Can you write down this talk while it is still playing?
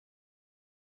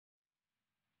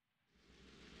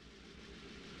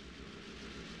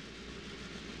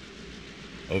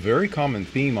A very common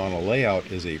theme on a layout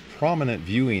is a prominent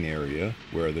viewing area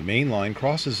where the main line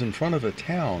crosses in front of a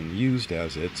town used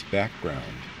as its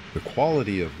background. The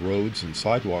quality of roads and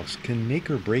sidewalks can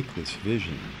make or break this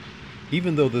vision.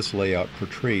 Even though this layout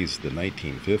portrays the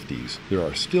 1950s, there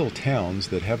are still towns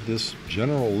that have this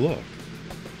general look.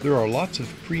 There are lots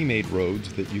of pre-made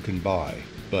roads that you can buy,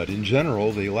 but in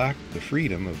general they lack the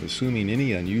freedom of assuming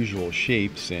any unusual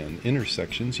shapes and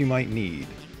intersections you might need.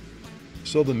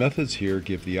 So the methods here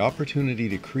give the opportunity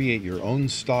to create your own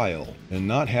style and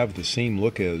not have the same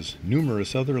look as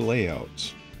numerous other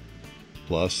layouts.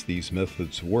 Plus, these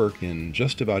methods work in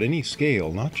just about any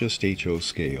scale, not just HO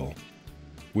scale.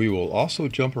 We will also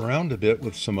jump around a bit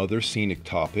with some other scenic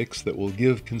topics that will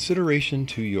give consideration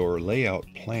to your layout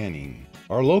planning.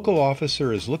 Our local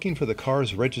officer is looking for the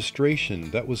car's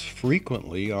registration that was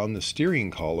frequently on the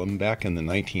steering column back in the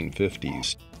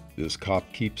 1950s. This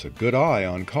cop keeps a good eye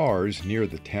on cars near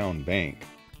the town bank.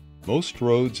 Most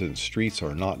roads and streets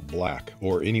are not black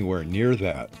or anywhere near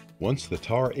that. Once the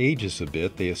tar ages a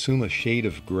bit, they assume a shade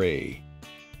of gray.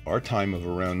 Our time of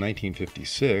around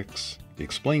 1956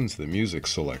 explains the music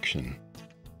selection.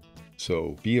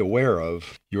 So be aware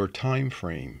of your time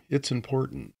frame. It's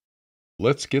important.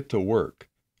 Let's get to work.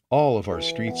 All of our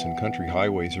streets and country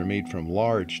highways are made from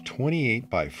large 28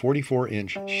 by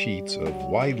 44-inch sheets of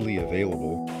widely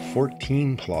available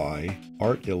 14-ply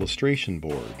art illustration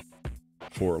board.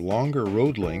 For longer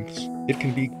road lengths, it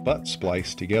can be butt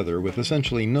spliced together with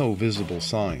essentially no visible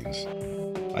signs.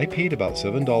 I paid about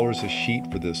 $7 a sheet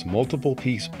for this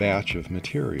multiple-piece batch of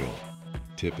material.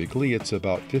 Typically, it's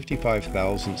about 55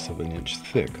 thousandths of an inch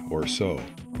thick or so.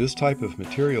 This type of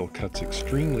material cuts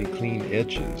extremely clean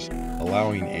edges,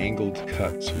 allowing angled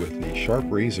cuts with the sharp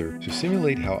razor to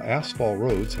simulate how asphalt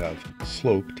roads have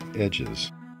sloped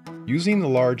edges. Using the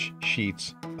large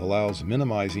sheets allows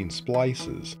minimizing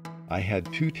splices. I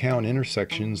had two town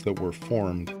intersections that were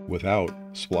formed without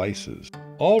splices.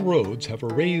 All roads have a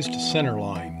raised center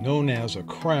line known as a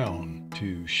crown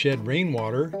to shed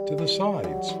rainwater to the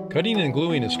sides. Cutting and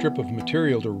gluing a strip of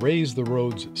material to raise the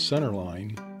road's center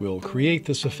line will create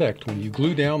this effect when you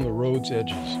glue down the road's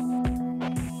edges.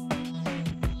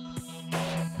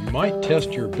 You might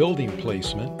test your building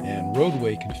placement and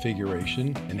roadway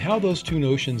configuration and how those two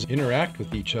notions interact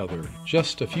with each other.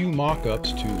 Just a few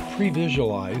mock-ups to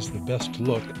pre-visualize the best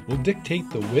look will dictate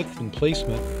the width and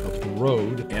placement of the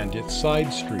road and its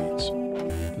side streets.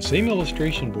 The same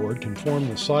illustration board can form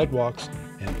the sidewalks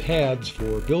and pads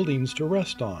for buildings to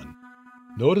rest on.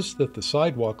 Notice that the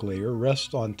sidewalk layer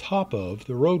rests on top of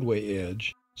the roadway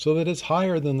edge so that it's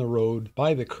higher than the road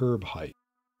by the curb height.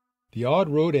 The odd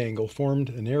road angle formed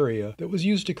an area that was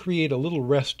used to create a little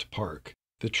rest park.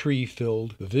 The tree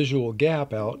filled the visual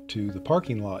gap out to the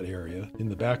parking lot area in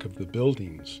the back of the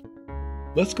buildings.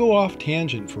 Let's go off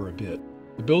tangent for a bit.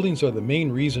 The buildings are the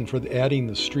main reason for adding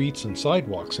the streets and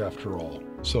sidewalks after all.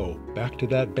 So back to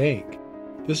that bank.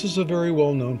 This is a very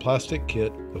well-known plastic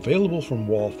kit available from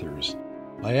Walthers.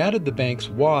 I added the bank's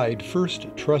wide First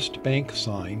Trust Bank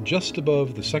sign just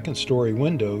above the second-story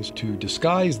windows to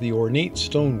disguise the ornate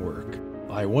stonework.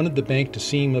 I wanted the bank to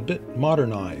seem a bit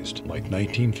modernized, like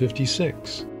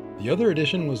 1956. The other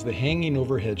addition was the hanging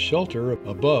overhead shelter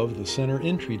above the center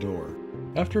entry door.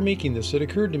 After making this, it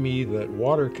occurred to me that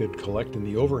water could collect in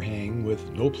the overhang with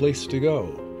no place to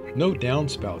go. No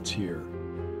downspouts here.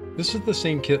 This is the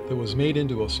same kit that was made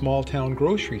into a small-town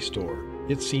grocery store.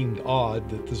 It seemed odd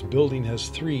that this building has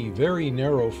three very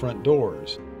narrow front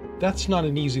doors. That's not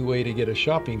an easy way to get a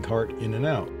shopping cart in and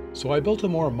out. So I built a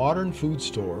more modern food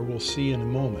store we'll see in a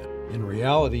moment. In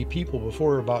reality, people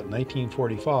before about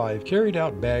 1945 carried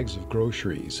out bags of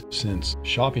groceries, since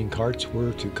shopping carts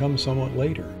were to come somewhat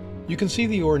later. You can see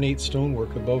the ornate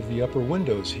stonework above the upper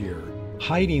windows here.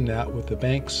 Hiding that with the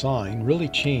bank sign really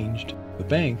changed the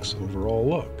bank's overall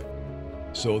look.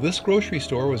 So this grocery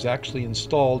store was actually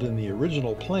installed in the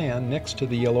original plan next to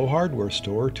the yellow hardware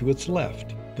store to its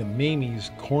left. The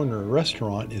Mamie's Corner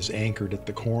restaurant is anchored at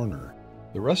the corner.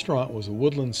 The restaurant was a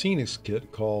Woodland Scenics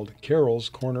kit called Carol's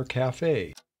Corner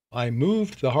Cafe. I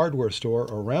moved the hardware store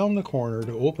around the corner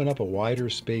to open up a wider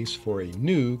space for a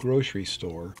new grocery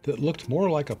store that looked more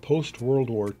like a post-World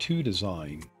War II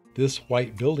design. This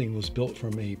white building was built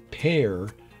from a pair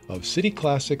of City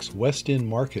Classics West End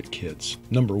Market kits,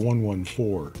 number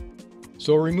 114.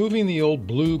 So removing the old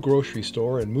blue grocery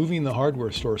store and moving the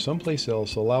hardware store someplace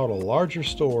else allowed a larger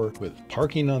store with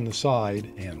parking on the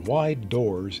side and wide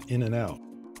doors in and out.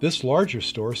 This larger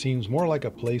store seems more like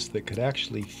a place that could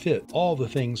actually fit all the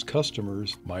things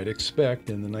customers might expect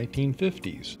in the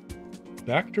 1950s.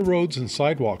 Back to roads and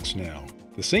sidewalks now.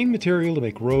 The The same material to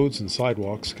make roads and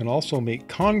sidewalks can also make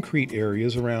concrete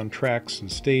areas around tracks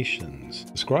and stations.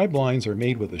 The scribe lines are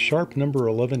made with a sharp number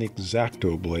 11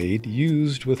 X-Acto blade,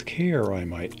 used with care, I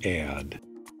might add.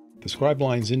 The scribe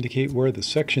lines indicate where the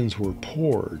sections were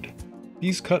poured.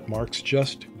 These cut marks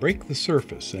just break the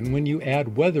surface, and when you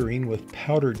add weathering with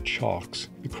powdered chalks,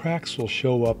 the cracks will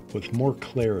show up with more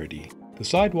clarity. The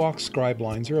sidewalk scribe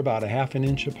lines are about 1/2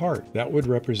 inch apart. That would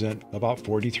represent about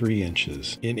 43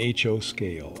 inches in HO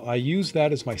scale. I use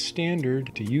that as my standard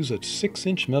to use a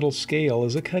 6-inch metal scale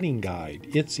as a cutting guide.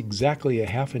 It's exactly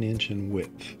 1/2 inch in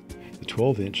width. The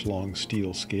 12-inch long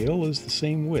steel scale is the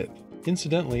same width.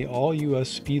 Incidentally, all U.S.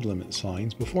 speed limit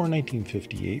signs before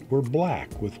 1958 were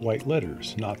black with white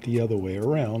letters, not the other way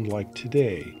around like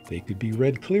today. They could be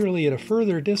read clearly at a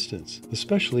further distance,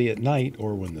 especially at night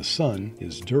or when the sun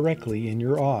is directly in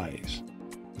your eyes.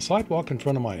 The sidewalk in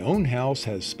front of my own house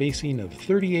has spacing of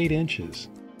 38 inches.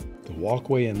 The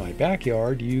walkway in my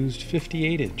backyard used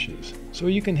 58 inches, so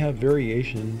you can have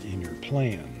variation in your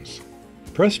plans.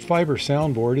 Pressed fiber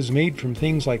soundboard is made from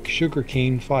things like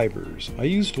sugarcane fibers. I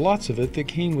used lots of it that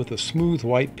came with a smooth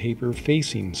white paper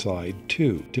facing side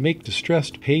too. To make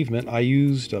distressed pavement, I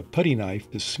used a putty knife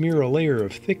to smear a layer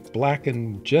of thick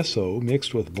blackened gesso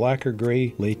mixed with black or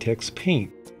gray latex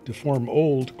paint to form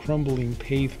old crumbling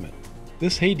pavement.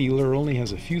 This hay dealer only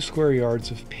has a few square yards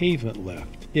of pavement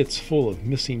left. It's full of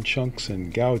missing chunks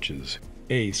and gouges.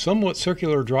 A somewhat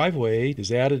circular driveway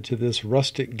is added to this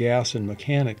rustic gas and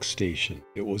mechanics station.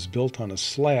 It was built on a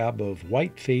slab of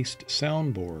white-faced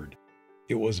soundboard.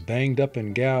 It was banged up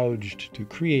and gouged to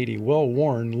create a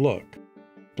well-worn look.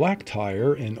 Black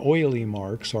tire and oily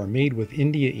marks are made with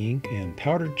India ink and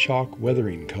powdered chalk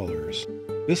weathering colors.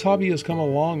 This hobby has come a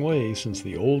long way since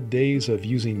the old days of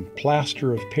using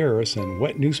plaster of Paris and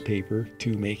wet newspaper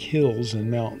to make hills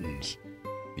and mountains.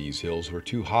 These hills were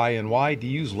too high and wide to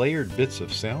use layered bits of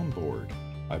soundboard.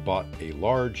 I bought a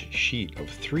large sheet of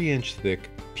 3-inch thick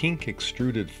pink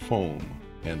extruded foam,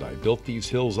 and I built these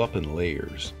hills up in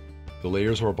layers. The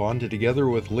layers were bonded together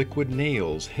with liquid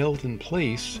nails held in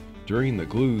place during the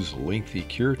glue's lengthy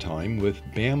cure time with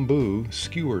bamboo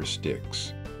skewer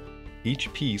sticks.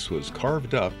 Each piece was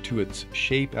carved up to its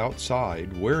shape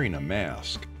outside wearing a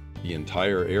mask. The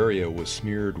entire area was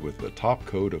smeared with the top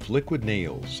coat of liquid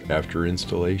nails after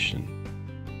installation.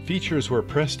 Features were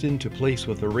pressed into place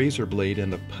with a razor blade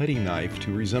and a putty knife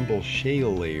to resemble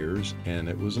shale layers, and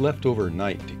it was left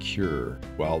overnight to cure.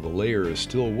 While the layer is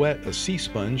still wet, a sea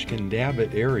sponge can dab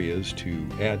at areas to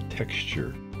add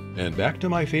texture. And back to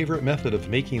my favorite method of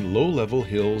making low-level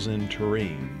hills and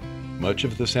terrain. Much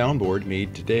of the soundboard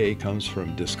made today comes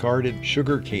from discarded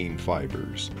sugarcane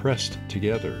fibers pressed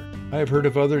together. I have heard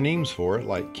of other names for it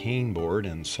like cane board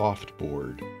and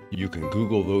softboard. You can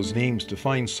Google those names to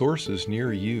find sources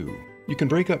near you. You can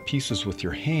break up pieces with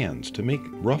your hands to make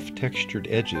rough textured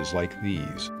edges like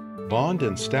these. Bond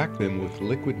and stack them with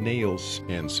liquid nails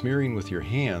and smearing with your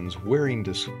hands wearing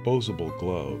disposable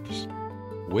gloves.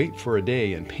 Wait for a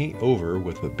day and paint over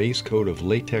with a base coat of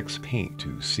latex paint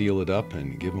to seal it up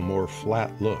and give a more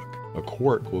flat look. A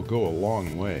quart will go a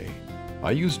long way.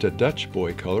 I used a Dutch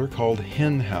boy color called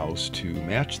Hen House to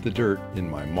match the dirt in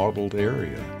my modeled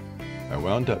area. I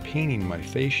wound up painting my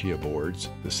fascia boards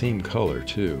the same color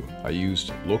too. I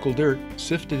used local dirt,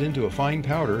 sifted into a fine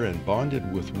powder, and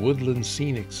bonded with Woodland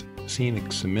Scenic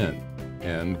cement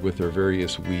and with their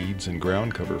various weeds and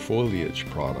ground cover foliage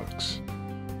products.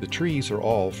 The trees are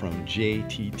all from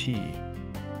JTT.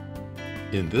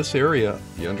 In this area,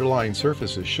 the underlying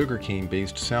surface is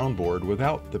sugarcane-based soundboard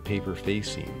without the paper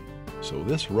facing. So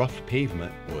this rough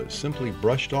pavement was simply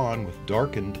brushed on with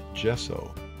darkened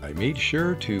gesso. I made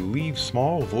sure to leave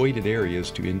small voided areas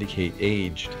to indicate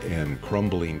aged and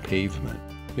crumbling pavement.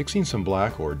 Mixing some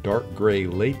black or dark gray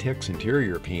latex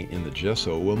interior paint in the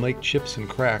gesso will make chips and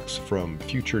cracks from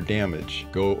future damage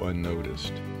go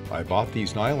unnoticed. I bought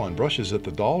these nylon brushes at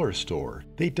the dollar store.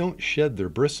 They don't shed their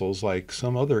bristles like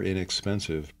some other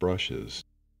inexpensive brushes.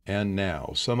 And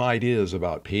now, some ideas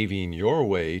about paving your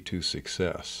way to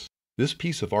success. This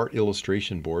piece of art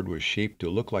illustration board was shaped to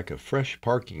look like a fresh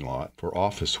parking lot for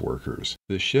office workers.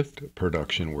 The shift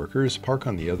production workers park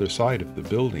on the other side of the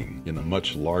building in a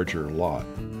much larger lot.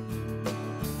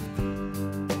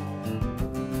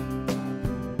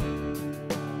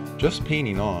 Just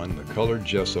painting on the colored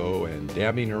gesso and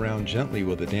dabbing around gently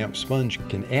with a damp sponge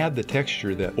can add the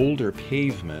texture that older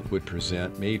pavement would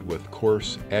present made with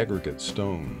coarse aggregate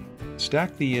stone.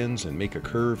 Stack the ends and make a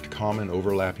curved common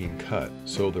overlapping cut,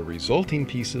 so the resulting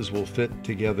pieces will fit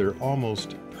together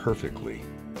almost perfectly.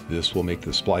 This will make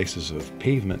the splices of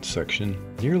pavement section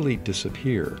nearly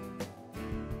disappear.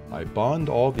 I bond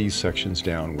all these sections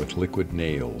down with liquid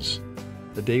nails.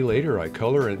 A day later, I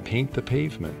color and paint the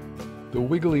pavement. The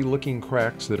wiggly-looking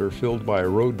cracks that are filled by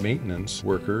road maintenance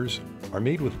workers are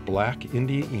made with black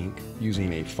India ink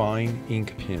using a fine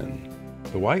ink pen.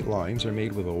 The white lines are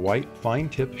made with a white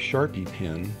fine-tip Sharpie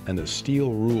pen and a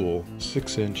steel rule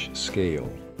 6-inch scale.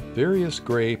 Various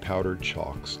gray powdered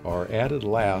chalks are added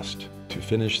last to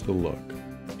finish the look.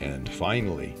 And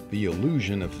finally, the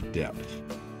illusion of depth.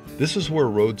 This is where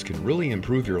roads can really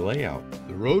improve your layout.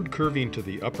 The road curving to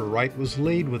the upper right was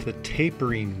laid with a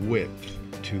tapering width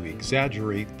to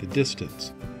exaggerate the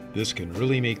distance. This can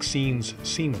really make scenes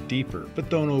seem deeper, but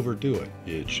don't overdo it.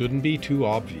 It shouldn't be too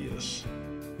obvious.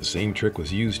 The same trick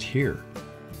was used here.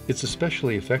 It's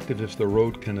especially effective if the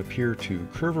road can appear to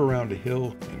curve around a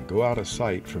hill and go out of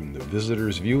sight from the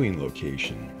visitor's viewing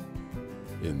location.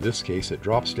 In this case, it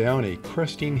drops down a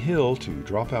cresting hill to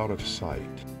drop out of sight.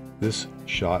 This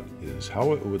shot is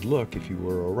how it would look if you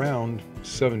were around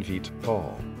 7 feet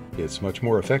tall. It's much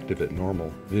more effective at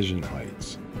normal vision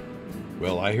heights.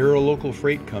 Well, I hear a local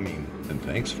freight coming, and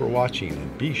thanks for watching,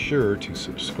 and be sure to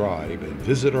subscribe and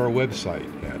visit our website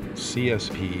at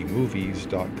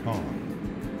cspmovies.com.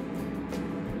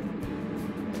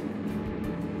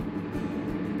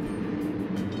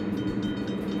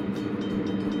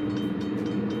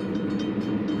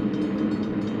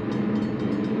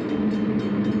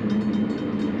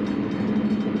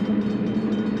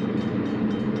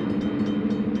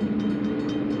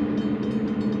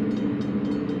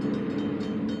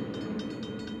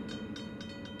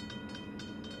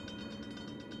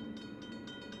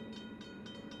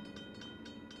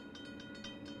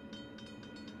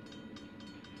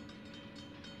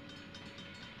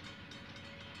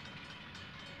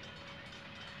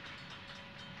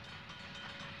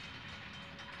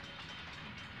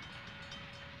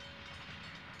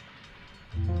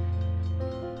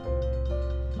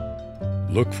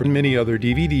 Look for many other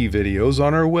DVD videos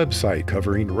on our website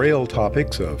covering rail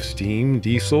topics of steam,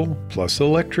 diesel, plus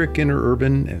electric,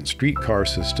 interurban, and streetcar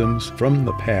systems from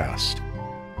the past.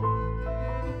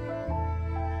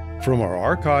 From our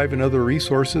archive and other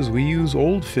resources, we use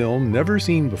old film never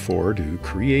seen before to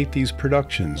create these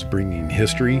productions, bringing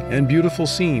history and beautiful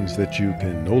scenes that you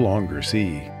can no longer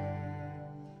see.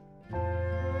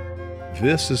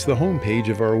 This is the homepage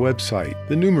of our website.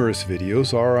 The numerous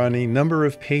videos are on a number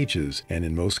of pages, and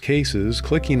in most cases,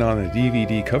 clicking on a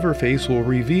DVD cover face will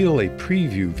reveal a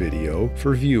preview video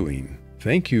for viewing.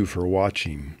 Thank you for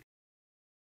watching.